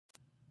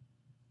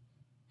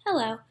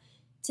Hello.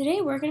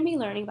 Today we're going to be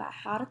learning about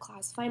how to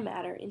classify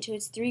matter into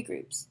its three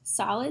groups: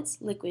 solids,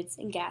 liquids,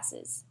 and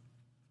gases.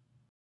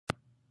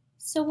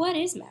 So what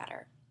is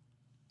matter?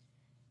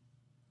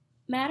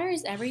 Matter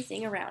is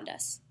everything around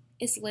us.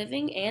 It's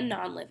living and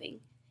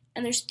non-living,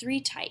 and there's three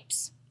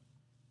types.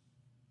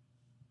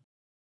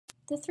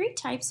 The three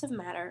types of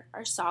matter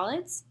are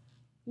solids,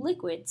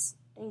 liquids,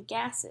 and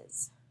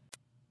gases.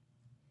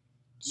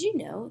 Did you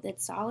know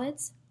that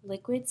solids,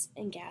 liquids,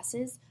 and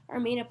gases are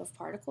made up of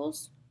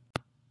particles?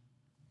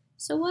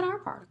 So what are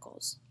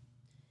particles?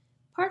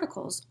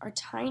 Particles are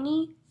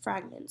tiny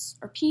fragments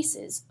or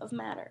pieces of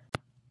matter.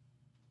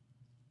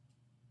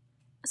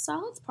 A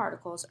solid's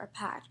particles are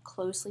packed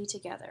closely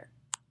together.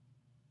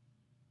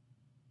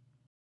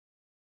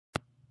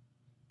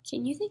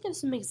 Can you think of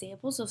some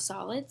examples of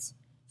solids?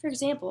 For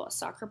example, a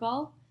soccer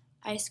ball,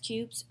 ice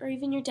cubes, or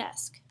even your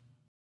desk.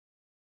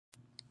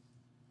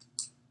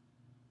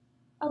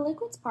 A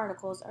liquid's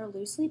particles are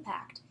loosely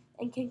packed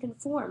and can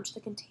conform to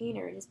the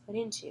container it is put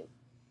into.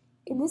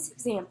 In this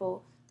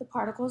example, the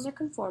particles are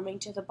conforming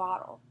to the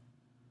bottle.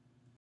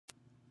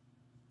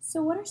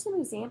 So what are some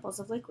examples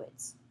of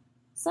liquids?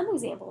 Some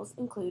examples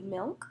include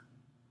milk,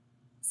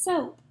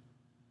 soap,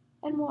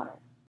 and water.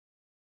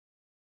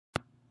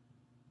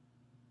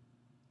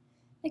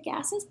 The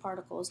gases'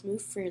 particles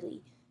move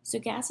freely, so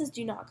gases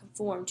do not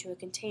conform to a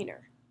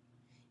container.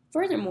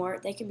 Furthermore,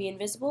 they can be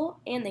invisible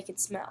and they can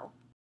smell.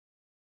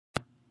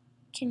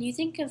 Can you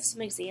think of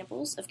some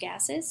examples of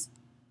gases?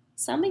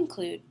 Some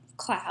include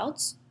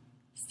clouds,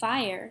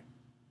 fire,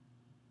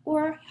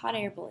 or hot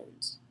air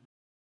balloons.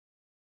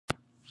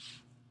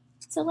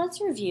 So let's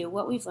review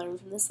what we've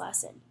learned from this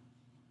lesson.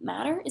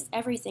 Matter is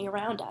everything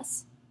around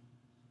us.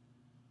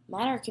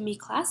 Matter can be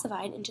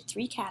classified into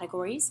three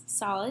categories: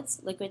 solids,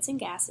 liquids, and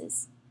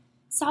gases.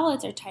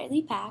 Solids are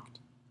tightly packed,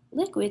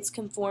 liquids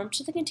conform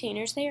to the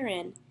containers they are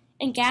in,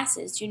 and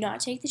gases do not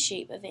take the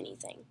shape of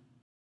anything.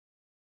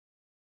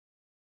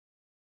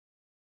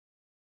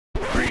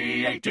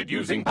 Created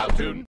using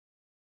Powtoon.